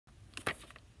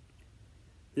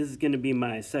This is going to be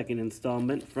my second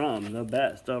installment from the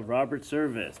best of Robert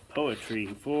Service poetry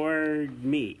for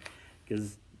me.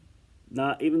 Because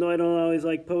not even though I don't always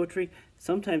like poetry,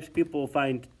 sometimes people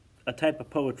find a type of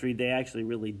poetry they actually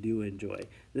really do enjoy.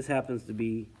 This happens to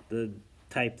be the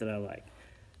type that I like.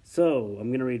 So I'm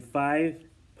going to read 5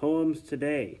 poems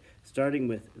today, starting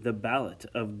with The Ballad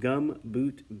of Gum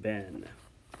Boot Ben.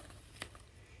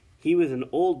 He was an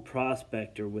old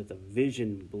prospector with a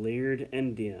vision bleared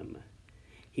and dim.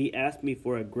 He asked me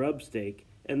for a grub stake,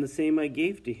 and the same I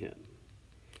gave to him.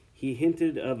 He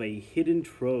hinted of a hidden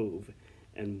trove,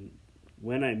 and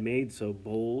when I made so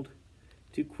bold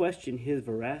to question his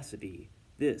veracity,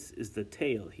 this is the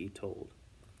tale he told.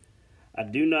 I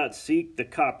do not seek the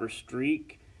copper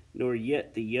streak, nor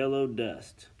yet the yellow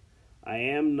dust. I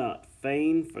am not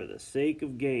fain for the sake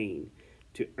of gain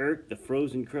to irk the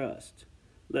frozen crust.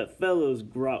 Let fellows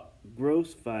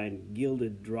gross find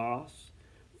gilded dross,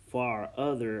 far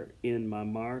other in my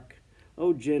mark.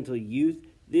 O gentle youth,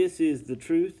 this is the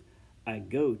truth. I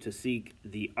go to seek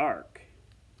the ark.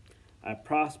 I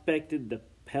prospected the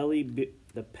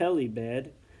pelly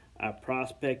bed. I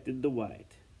prospected the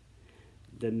white.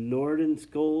 The Norden's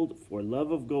gold, for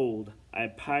love of gold, I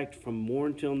piked from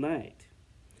morn till night.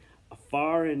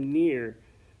 Afar and near,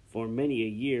 for many a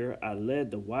year, I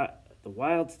led the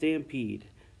wild stampede,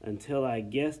 until I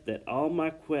guessed that all my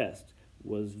quest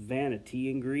was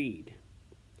vanity and greed.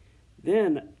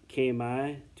 Then came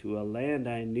I to a land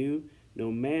I knew no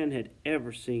man had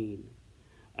ever seen,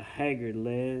 a haggard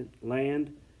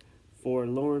land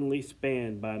forlornly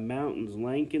spanned by mountains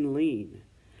lank and lean.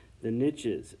 The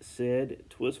niches said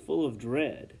 'twas full of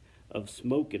dread, of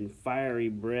smoke and fiery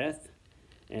breath,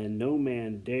 and no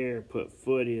man dare put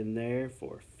foot in there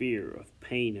for fear of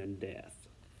pain and death.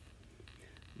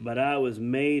 But I was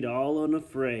made all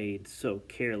unafraid, so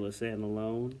careless and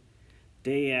alone.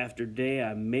 Day after day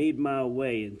I made my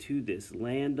way into this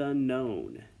land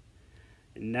unknown.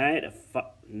 Night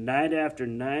after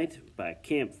night, by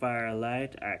campfire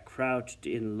light, I crouched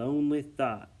in lonely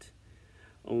thought.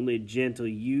 Only gentle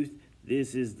youth,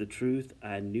 this is the truth,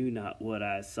 I knew not what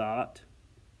I sought.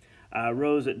 I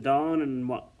rose at dawn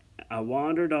and I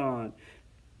wandered on.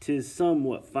 'Tis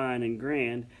somewhat fine and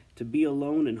grand to be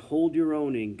alone and hold your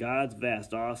own in God's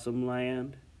vast awesome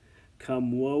land.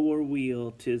 Come woe or weal,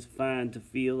 'tis fine to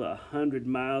feel 100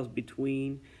 miles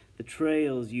between the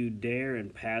trails you dare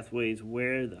and pathways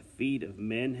where the feet of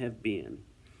men have been.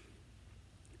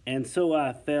 And so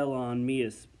it fell on me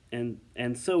a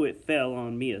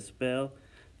spell,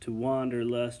 to wander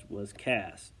lust was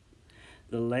cast.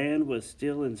 The land was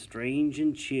still and strange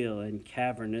and chill and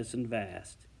cavernous and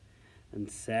vast. And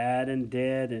sad and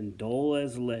dead and dull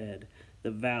as lead,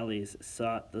 the valleys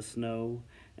sought the snow,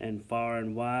 and far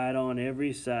and wide on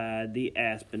every side the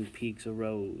ashen peaks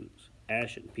arose.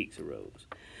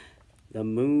 The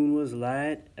moon was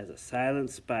light as a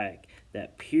silent spike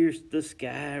that pierced the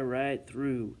sky right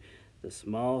through. The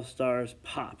small stars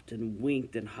popped and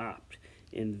winked and hopped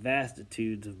in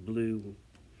vastitudes of blue.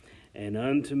 And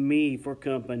unto me for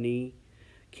company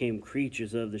came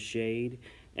creatures of the shade,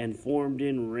 and formed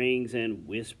in rings and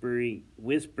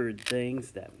whispered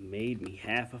things that made me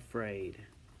half afraid.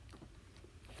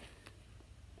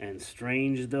 And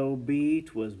strange though be,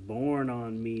 'twas borne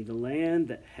on me the land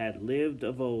that had lived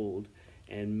of old,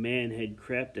 and men had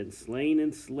crept and slain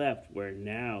and slept where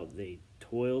now they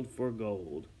toiled for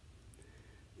gold.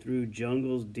 Through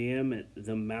jungles dim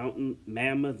the mountain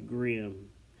mammoth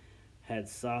grim had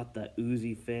sought the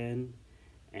oozy fen,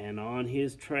 and on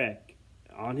his track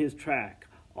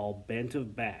all bent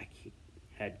of back,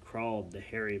 had crawled the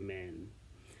hairy men.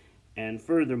 And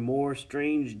furthermore,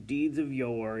 strange deeds of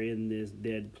yore in this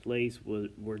dead place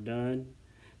were done.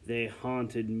 They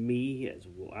haunted me as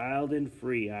wild and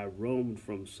free I roamed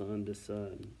from sun to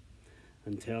sun,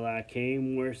 until I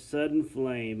came where sudden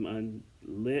flame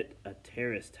unlit a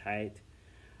terraced height,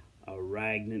 a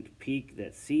ragnant peak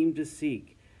that seemed to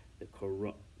seek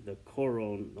the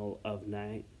coronal of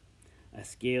night. I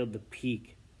scaled the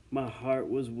peak. My heart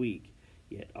was weak,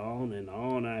 yet on and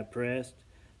on I pressed.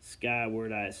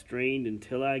 Skyward I strained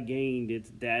until I gained its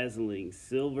dazzling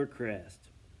silver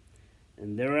crest.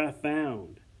 And there I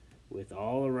found, with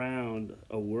all around,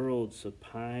 a world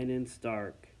supine and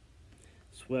stark,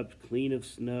 swept clean of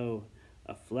snow,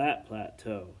 a flat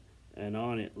plateau, and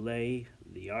on it lay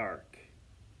the ark.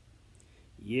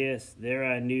 Yes, there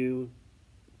I knew,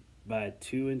 by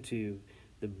 2 and 2,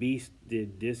 the beast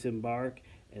did disembark,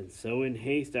 and so in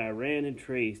haste I ran and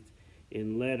traced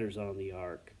in letters on the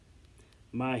ark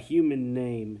my human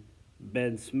name,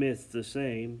 Ben Smith's the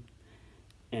same,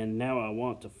 and now I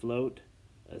want to float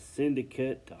a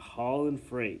syndicate to haul and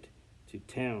freight to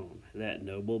town, that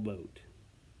noble boat.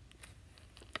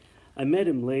 I met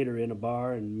him later in a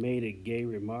bar and made a gay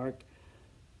remark,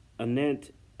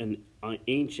 anent an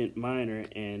ancient miner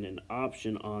and an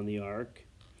option on the ark.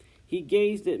 He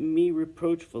gazed at me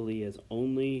reproachfully as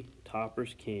only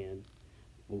toppers can,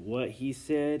 but what he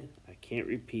said I can't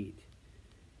repeat.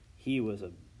 He was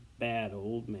a bad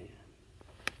old man.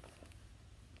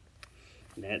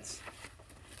 And that's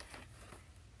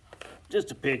just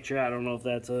a picture. I don't know if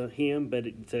that's a him, but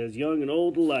it says young and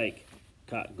old alike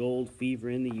caught gold fever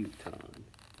in the Yukon.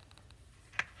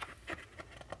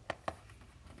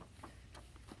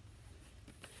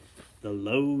 The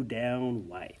Low Down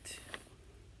White.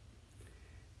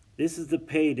 This is the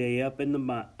payday up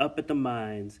at the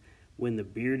mines when the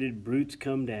bearded brutes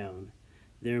come down.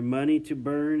 Their money to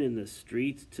burn in the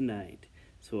streets tonight,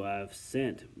 so I've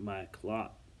sent my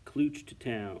klooch to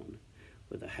town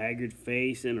with a haggard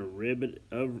face and a ribbon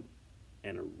of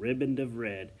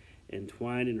red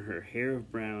entwined in her hair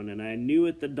of brown, and I knew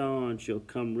at the dawn she'll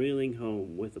come reeling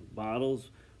home with the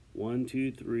bottles 1,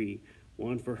 2, 3,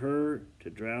 one for her to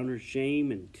drown her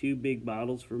shame and 2 big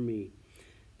bottles for me,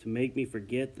 to make me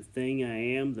forget the thing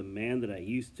I am, the man that I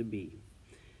used to be,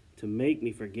 to make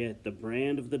me forget the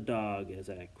brand of the dog as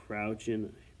I crouch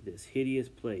in this hideous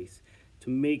place, to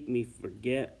make me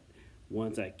forget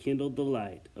once I kindled the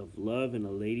light of love in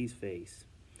a lady's face,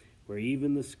 where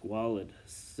even the squalid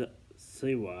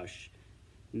Siwash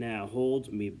now holds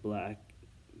me a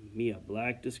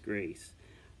black disgrace.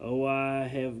 Oh, I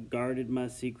have guarded my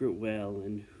secret well,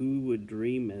 and who would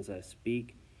dream as I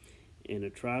speak in a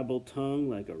tribal tongue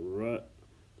like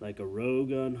a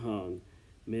rogue unhung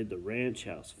mid the ranch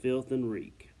house filth and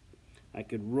reek. I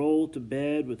could roll to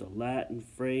bed with a Latin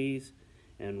phrase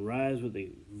and rise with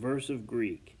a verse of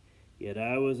Greek. Yet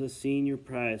I was a senior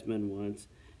prizeman once,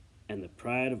 and the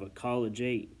pride of a college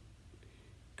 8.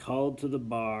 Called to the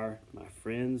bar, my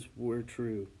friends were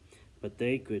true, but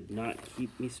they could not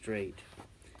keep me straight.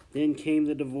 Then came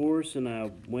the divorce, and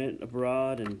I went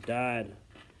abroad and died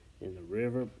in the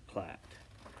River Platte.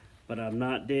 But I'm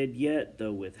not dead yet,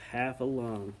 though with half a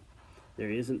lung. There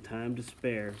isn't time to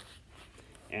spare,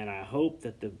 and I hope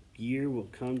that the year will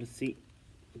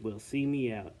see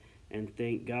me out, and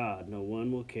thank God no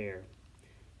one will care,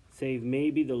 save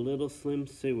maybe the little slim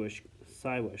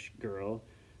Siwash girl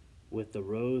with the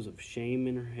rose of shame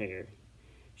in her hair.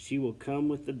 She will come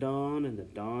with the dawn, and the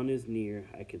dawn is near.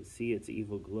 I can see its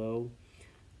evil glow,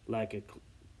 like a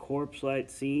corpse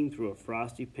light seen through a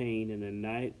frosty pane in a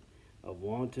night of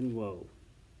wanton woe.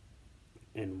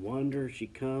 And wonder she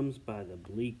comes by the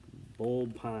bleak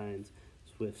bold pines,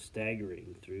 swift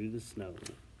staggering through the snow.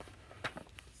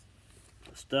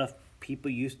 The stuff people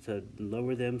used to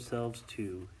lower themselves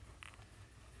to.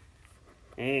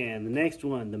 And the next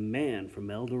one, the man from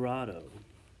El Dorado.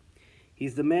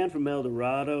 He's the man from El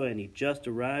Dorado, and he just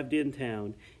arrived in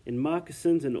town in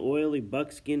moccasins and oily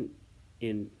buckskin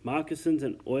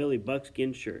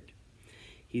shirt.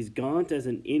 He's gaunt as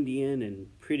an Indian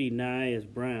and pretty nigh as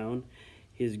brown.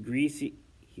 He's greasy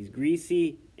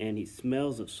and he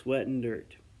smells of sweat and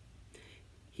dirt.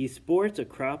 He sports a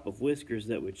crop of whiskers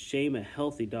that would shame a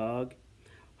healthy dog.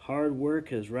 Hard work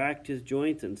has racked his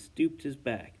joints and stooped his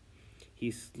back. He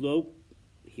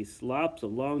slops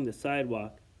along the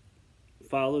sidewalk,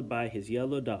 followed by his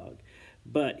yellow dog,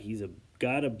 but he's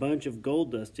got a bunch of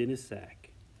gold dust in his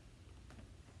sack.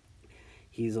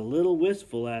 He's a little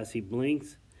wistful as he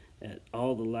blinks at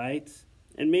all the lights,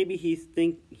 and maybe he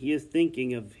is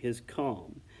thinking of his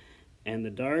calm and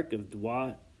the dark of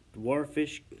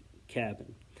dwarfish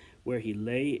cabin where he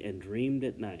lay and dreamed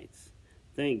at nights.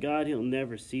 Thank God he'll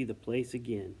never see the place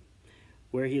again,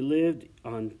 where he lived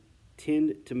on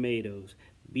tinned tomatoes,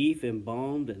 beef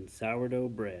embalmed and sourdough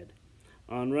bread,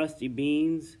 on rusty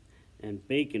beans and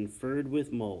bacon furred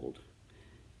with mold.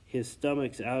 His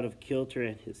stomach's out of kilter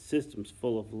and his system's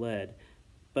full of lead,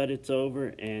 but it's over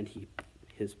and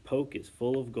his poke is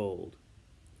full of gold.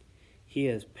 He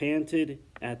has panted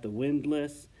at the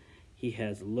windlass, he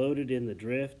has loaded in the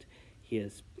drift, he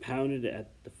has pounded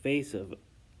at the face of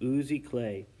oozy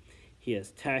clay, he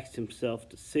has taxed himself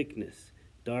to sickness,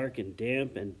 dark and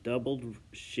damp and doubled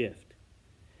shift.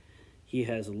 He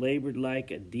has labored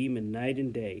like a demon night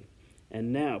and day,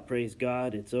 and now, praise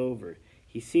God, it's over.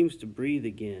 He seems to breathe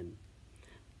again.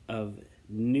 Of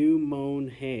new-mown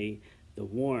hay, the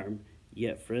warm,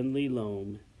 yet friendly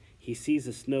loam, he sees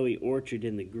a snowy orchard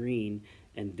in the green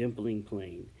and dimpling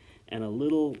plain, and a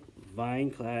little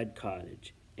vine-clad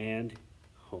cottage, and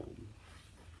home.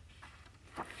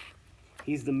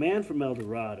 He's the man from El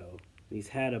Dorado, and he's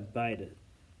had a bite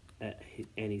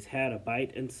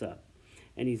and sup,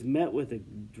 and he's met with a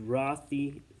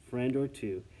drothy friend or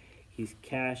two. He's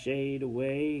cached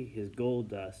away his gold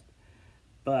dust,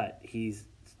 but he's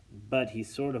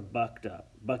sort of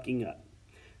bucking up.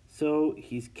 So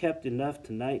he's kept enough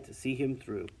tonight to see him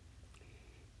through.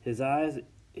 His eye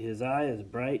is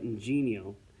bright and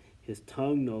genial. His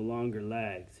tongue no longer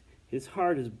lags. His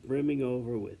heart is brimming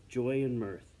over with joy and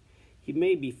mirth. He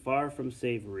may be far from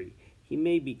savory. He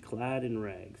may be clad in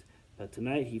rags, but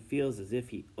tonight he feels as if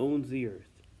he owns the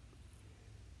earth.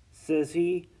 Says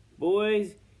he,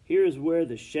 "Boys, here is where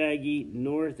the shaggy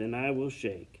North and I will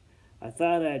shake. I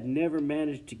thought I'd never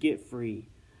manage to get free.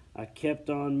 I kept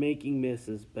on making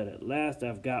misses, but at last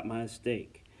I've got my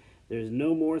stake. There's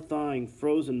no more thawing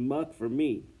frozen muck for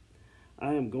me.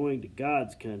 I am going to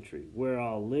God's country, where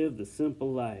I'll live the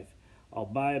simple life. I'll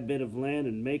buy a bit of land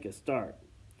and make a start.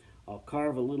 I'll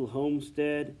carve a little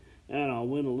homestead, and I'll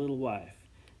win a little wife,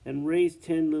 and raise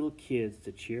 10 little kids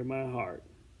to cheer my heart."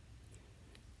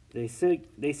 They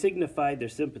signified their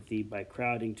sympathy by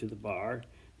crowding to the bar.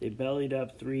 They bellied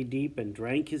up 3 deep and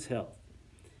drank his health.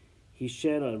 He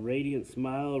shed a radiant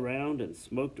smile around and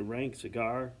smoked a rank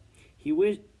cigar.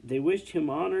 They wished him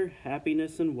honor,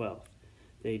 happiness, and wealth.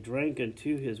 They drank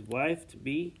unto his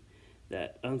wife-to-be,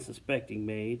 that unsuspecting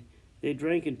maid. They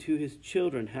drank unto his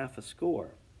children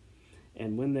 50.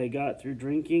 And when they got through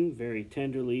drinking, very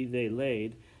tenderly they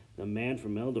laid the man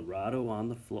from El Dorado on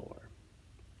the floor.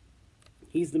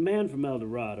 He's the man from El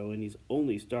Dorado, and he's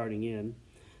only starting in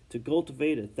to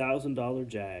cultivate a $1,000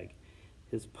 jag.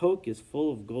 His poke is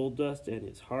full of gold dust, and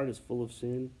his heart is full of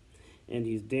sin, and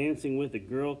he's dancing with a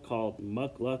girl called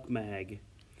Muckluck Mag.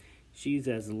 She's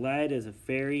as light as a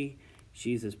fairy,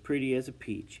 she's as pretty as a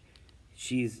peach.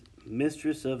 She's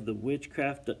mistress of the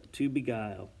witchcraft to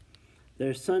beguile.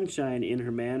 There's sunshine in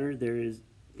her manner, there's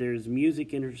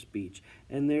music in her speech,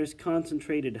 and there's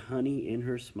concentrated honey in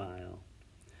her smile.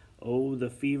 Oh, the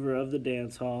fever of the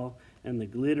dance hall, and the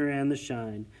glitter and the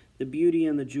shine, the beauty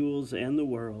and the jewels and the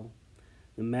whirl,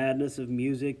 the madness of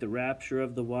music, the rapture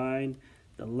of the wine,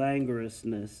 the languorous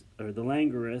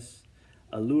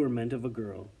allurement of a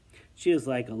girl. She is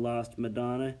like a lost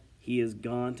Madonna. He is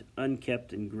gaunt,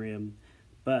 unkempt, and grim,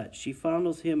 but she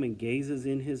fondles him and gazes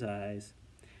in his eyes.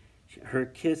 Her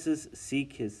kisses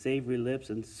seek his savory lips,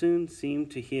 and soon seem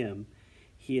to him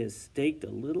he has staked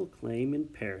a little claim in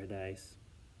paradise.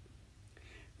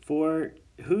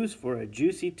 Who's for a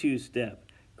juicy two-step?"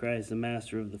 cries the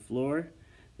master of the floor.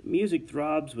 The music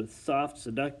throbs with soft,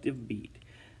 seductive beat.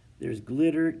 There's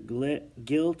glitter,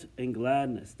 guilt, and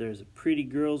gladness. There's pretty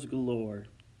girls galore.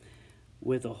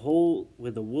 With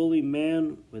a woolly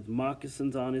man with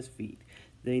moccasins on his feet.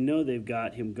 They know they've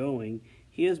got him going.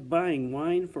 He is buying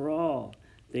wine for all.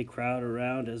 They crowd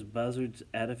around as buzzards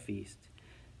at a feast.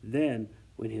 Then,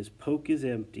 when his poke is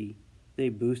empty, they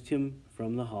boost him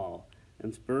from the hall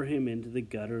and spur him into the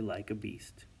gutter like a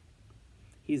beast.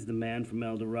 He's the man from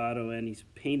El Dorado, and he's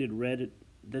painted red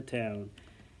the town.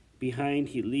 Behind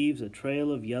he leaves a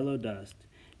trail of yellow dust.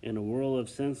 In a whirl of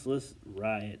senseless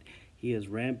riot, he is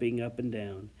ramping up and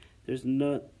down. There's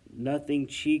nothing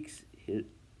cheeks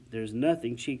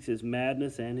his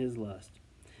madness and his lust.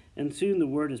 And soon the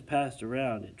word is passed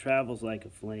around. It travels like a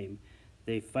flame.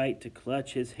 They fight to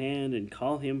clutch his hand and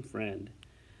call him friend.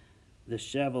 The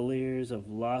chevaliers of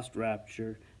lost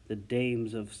rapture, the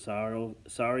dames of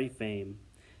sorry fame.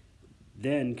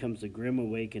 Then comes the grim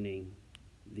awakening,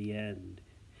 the end.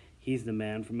 He's the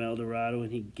man from El Dorado,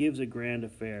 and he gives a grand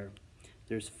affair.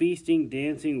 There's feasting,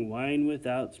 dancing, wine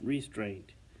without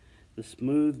restraint. The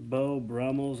smooth bow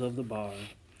brummels of the bar.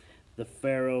 The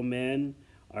pharaoh men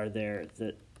are there,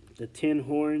 the tin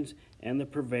horns and the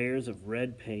purveyors of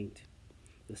red paint.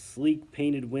 The sleek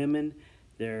painted women,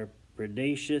 their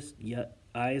predacious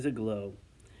eyes aglow.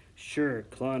 Sure,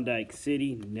 Klondike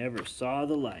City never saw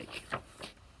the like.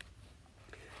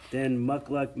 Then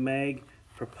Muckluck Mag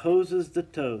proposes the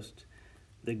toast.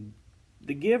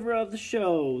 The giver of the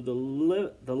show, the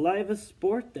livest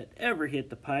sport that ever hit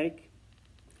the pike.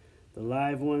 The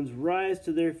live ones rise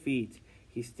to their feet.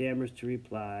 He stammers to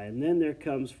reply, and then there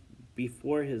comes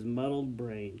before his muddled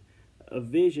brain a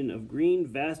vision of green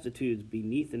vastitudes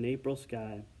beneath an April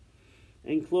sky,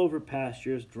 and clover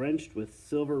pastures drenched with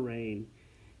silver rain.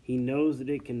 He knows that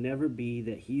it can never be,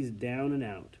 that he's down and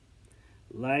out.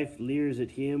 Life leers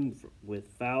at him with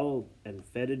foul and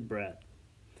fetid breath.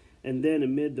 And then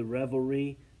amid the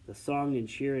revelry, the song and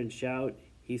cheer and shout,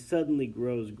 he suddenly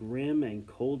grows grim and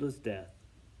cold as death.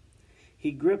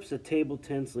 He grips a table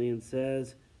tensely and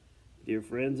says, "Dear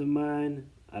friends of mine,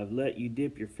 I've let you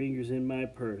dip your fingers in my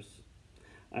purse.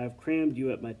 I've crammed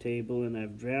you at my table, and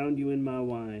I've drowned you in my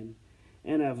wine,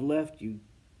 and I've left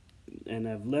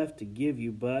to give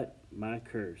you but my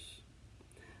curse.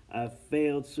 I've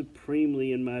failed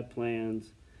supremely in my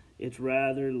plans. It's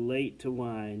rather late to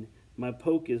whine. My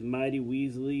poke is mighty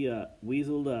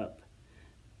weaseled up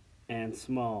and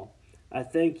small. I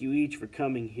thank you each for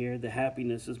coming here. The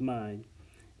happiness is mine.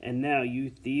 And now, you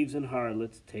thieves and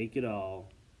harlots, take it all.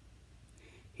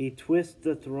 He twists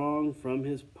the throng from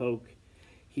his poke.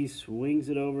 He swings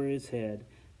it over his head.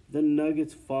 The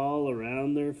nuggets fall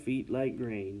around their feet like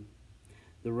grain.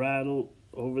 The rattle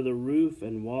over the roof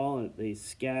and wall, and they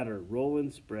scatter, roll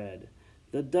and spread.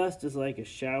 The dust is like a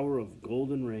shower of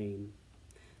golden rain.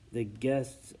 The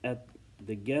guests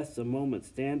a moment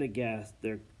stand aghast,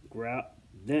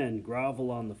 then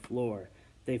grovel on the floor.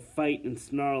 They fight and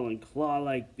snarl and claw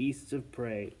like beasts of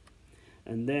prey.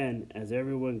 And then, as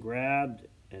everyone grabbed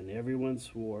and everyone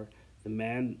swore, the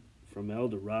man from El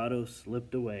Dorado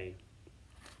slipped away.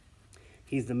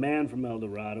 He's the man from El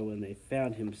Dorado, and they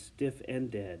found him stiff and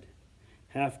dead,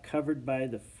 half covered by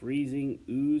the freezing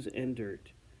ooze and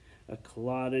dirt. A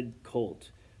clotted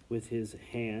colt with his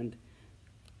hand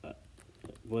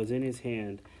was in his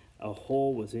hand, a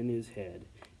hole was in his head,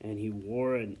 and he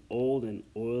wore an old and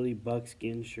oily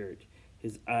buckskin shirt.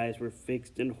 His eyes were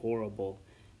fixed and horrible,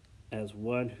 as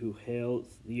one who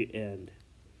hails the end.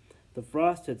 The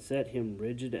frost had set him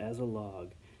rigid as a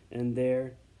log, and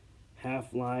there,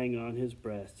 half lying on his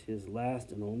breast, his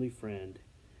last and only friend,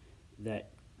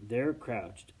 that there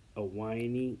crouched a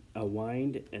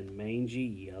whined and mangy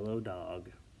yellow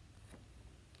dog.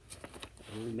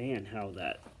 Oh man, how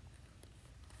that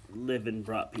living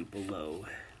brought people low.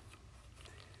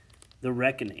 The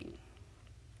Reckoning.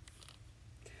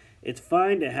 It's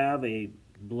fine to have a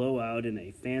blowout in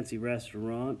a fancy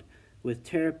restaurant with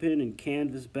terrapin and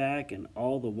canvas back and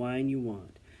all the wine you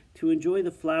want, to enjoy the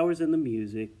flowers and the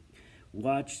music,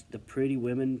 watch the pretty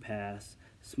women pass,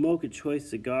 smoke a choice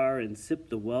cigar, and sip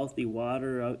the wealthy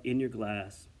water out in your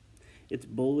glass. It's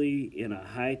bully in a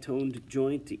high-toned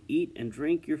joint to eat and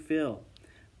drink your fill,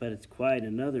 but it's quite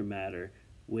another matter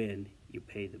when you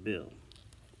pay the bill.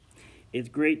 It's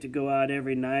great to go out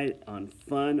every night on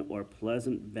fun or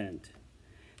pleasant bent,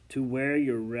 to wear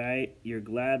your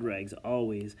glad rags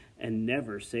always and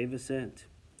never save a cent,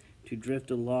 to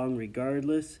drift along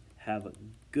regardless, have a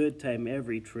good time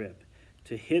every trip,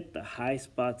 to hit the high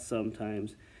spots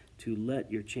sometimes, to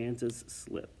let your chances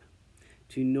slip,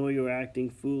 to know you're acting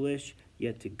foolish,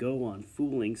 yet to go on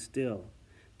fooling still,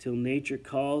 till nature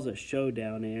calls a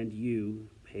showdown and you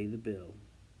pay the bill.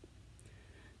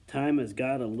 Time has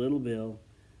got a little bill.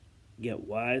 Get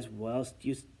wise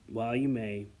while you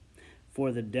may,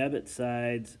 for the debit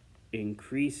side's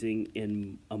increasing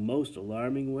in a most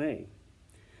alarming way.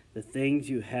 The things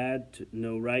you had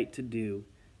no right to do,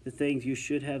 the things you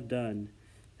should have done,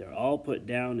 they're all put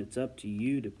down. It's up to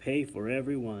you to pay for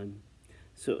every one.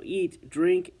 So eat,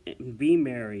 drink, and be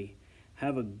merry.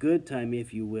 Have a good time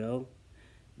if you will.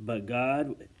 But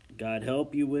God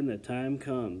help you when the time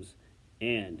comes,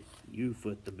 and you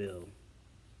foot the bill.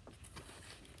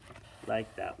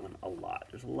 Like that one a lot.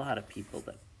 There's a lot of people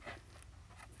that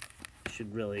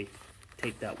should really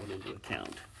take that one into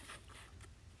account.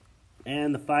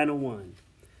 And the final one,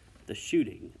 The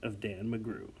Shooting of Dan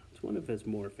McGrew. It's one of his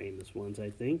more famous ones, I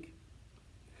think.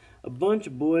 A bunch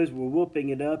of boys were whooping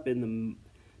it up in the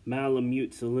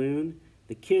Malamute Saloon.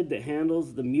 The kid that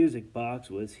handles the music box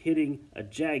was hitting a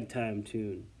jagtime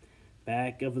tune.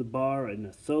 Back of the bar in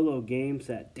a solo game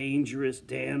sat Dangerous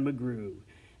Dan McGrew,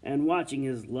 and watching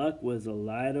his luck was a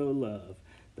Lido Love,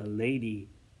 the lady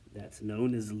that's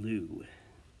known as Lou.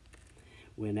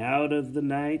 When out of the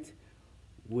night,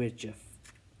 which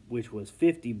was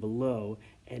 50 below,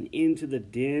 and into the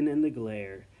din and the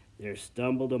glare, there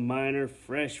stumbled a miner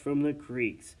fresh from the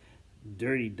creeks,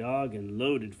 dirty dog and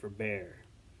loaded for bear.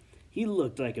 He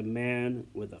looked like a man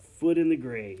with a foot in the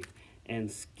grave,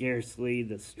 and scarcely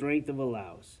the strength of a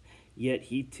louse, yet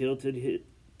he tilted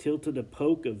a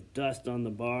poke of dust on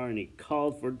the bar, and he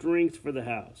called for drinks for the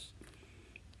house.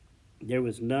 There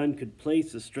was none could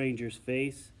place the stranger's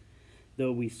face,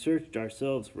 though we searched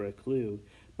ourselves for a clue,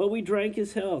 but we drank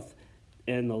his health,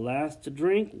 and the last to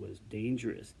drink was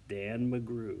Dangerous Dan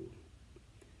McGrew.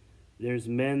 There's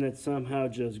men that somehow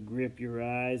just grip your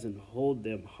eyes and hold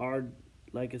them hard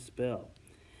like a spell,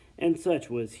 and such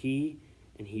was he,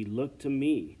 and he looked to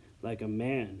me like a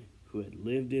man who had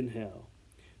lived in hell,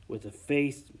 with a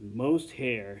face most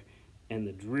hair and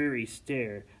the dreary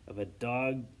stare of a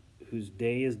dog whose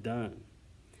day is done.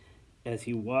 As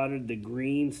he watered the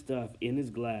green stuff in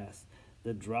his glass,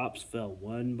 the drops fell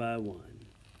one by one.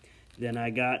 Then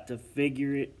I got to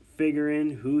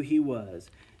figuring who he was,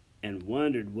 and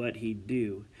wondered what he'd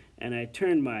do, and I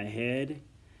turned my head,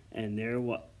 and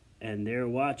there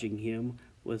watching him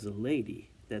was a lady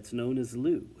that's known as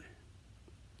Lou.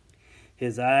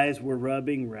 His eyes were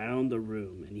rubbing round the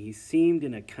room, and he seemed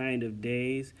in a kind of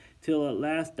daze, till at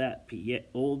last that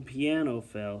old piano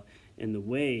fell in the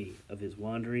way of his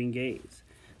wandering gaze.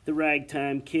 The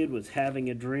ragtime kid was having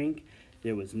a drink.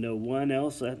 There was no one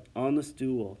else on the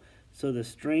stool, so the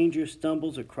stranger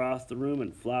stumbles across the room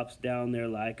and flops down there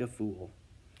like a fool.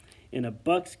 In a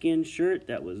buckskin shirt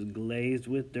that was glazed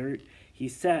with dirt, he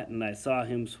sat and I saw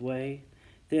him sway.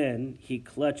 Then he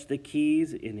clutched the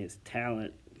keys in his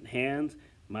talent hands.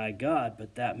 My God,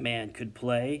 but that man could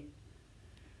play.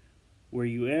 Were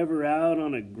you ever out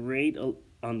on the grate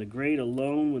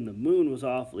alone when the moon was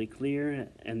awfully clear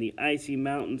and the icy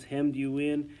mountains hemmed you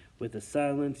in with a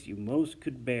silence you most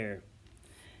could bear,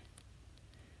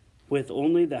 with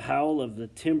only the howl of a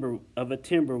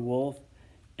timber wolf,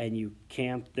 and you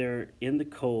camped there in the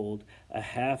cold, a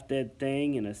half-dead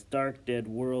thing in a stark dead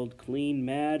world, clean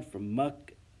mad from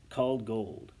muck called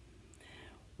gold?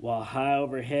 While high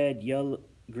overhead,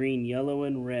 green, yellow,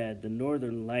 and red, the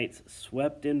northern lights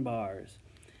swept in bars.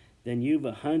 Then you've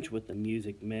a hunch what the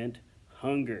music meant,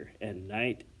 hunger and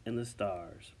night and the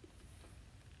stars.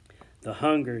 The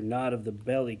hunger, not of the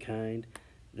belly kind,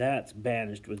 that's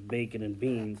banished with bacon and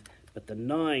beans, but the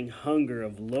gnawing hunger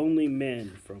of lonely men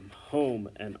from home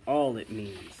and all it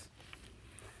means.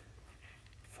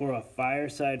 For a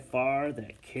fireside far from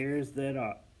cares that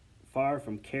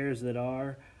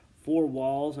are, 4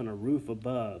 walls and a roof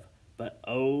above, but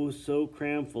oh so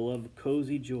crammed full of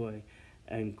cozy joy,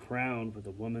 and crowned with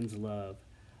a woman's love,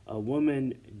 a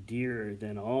woman dearer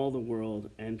than all the world,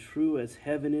 and true as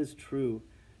heaven is true.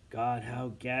 God,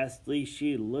 how ghastly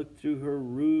she looked through her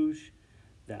rouge,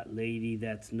 that lady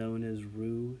that's known as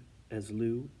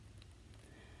Lou.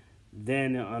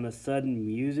 Then on a sudden the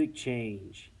music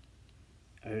changed,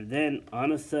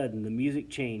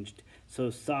 so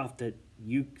soft that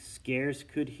you scarce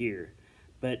could hear,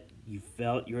 but you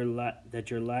felt that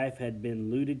your life had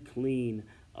been looted clean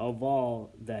of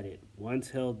all that it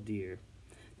once held dear,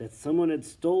 that someone had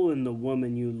stolen the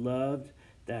woman you loved,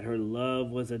 that her love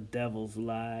was a devil's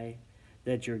lie,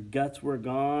 that your guts were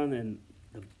gone and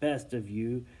the best of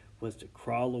you was to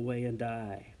crawl away and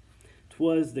die.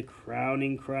 'Twas the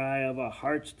crowning cry of a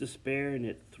heart's despair, and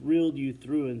it thrilled you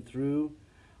through and through.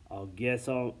 I guess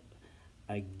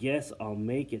I'll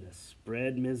make it a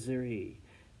spread misery,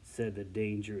 said the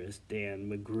dangerous Dan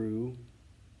McGrew.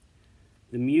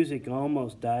 The music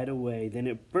almost died away, then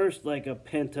it burst like a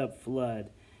pent-up flood,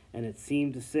 and it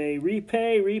seemed to say,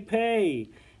 "Repay, repay,"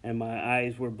 and my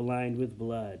eyes were blind with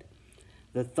blood.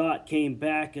 The thought came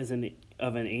back of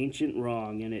an ancient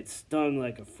wrong, and it stung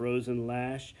like a frozen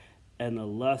lash, and the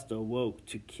lust awoke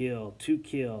to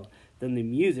kill. Then the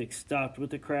music stopped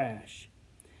with a crash,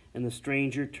 and the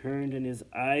stranger turned, and his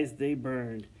eyes they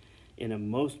burned in a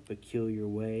most peculiar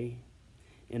way.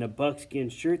 In a buckskin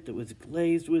shirt that was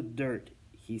glazed with dirt,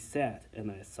 he sat, and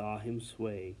I saw him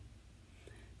sway.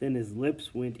 Then his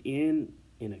lips went in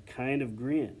a kind of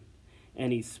grin,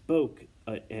 and he spoke,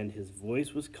 and his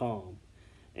voice was calm.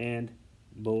 And,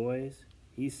 "Boys,"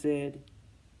 he said,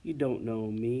 "you don't know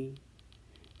me,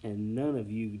 and none of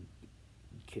you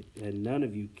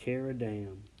care a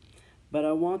damn. But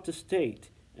I want to state,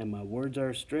 and my words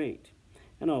are straight,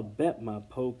 and I'll bet my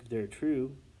poke they're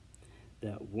true,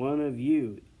 that one of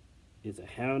you is a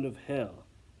hound of hell,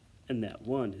 and that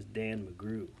one is Dan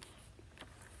McGrew."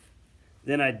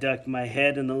 Then I ducked my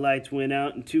head, and the lights went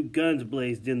out, and 2 guns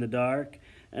blazed in the dark,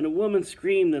 and a woman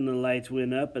screamed, and the lights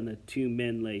went up, and the 2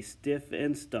 men lay stiff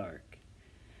and stark.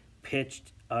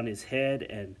 Pitched on his head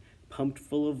and pumped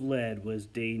full of lead was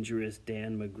dangerous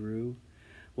Dan McGrew,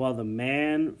 while the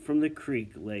man from the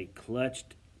creek lay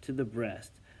clutched to the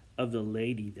breast of the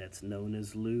lady that's known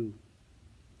as Lou.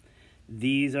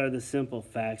 These are the simple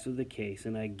facts of the case,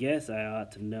 and I guess I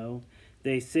ought to know.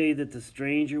 They say that the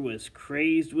stranger was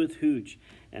crazed with hooch,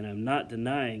 and I'm not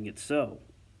denying it so.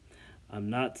 I'm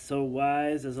not so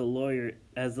wise as the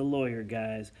lawyer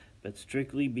guys, but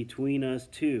strictly between us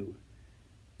two,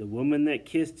 the woman that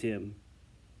kissed him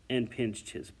and pinched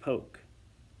his poke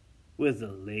was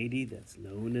the lady that's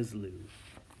known as Lou.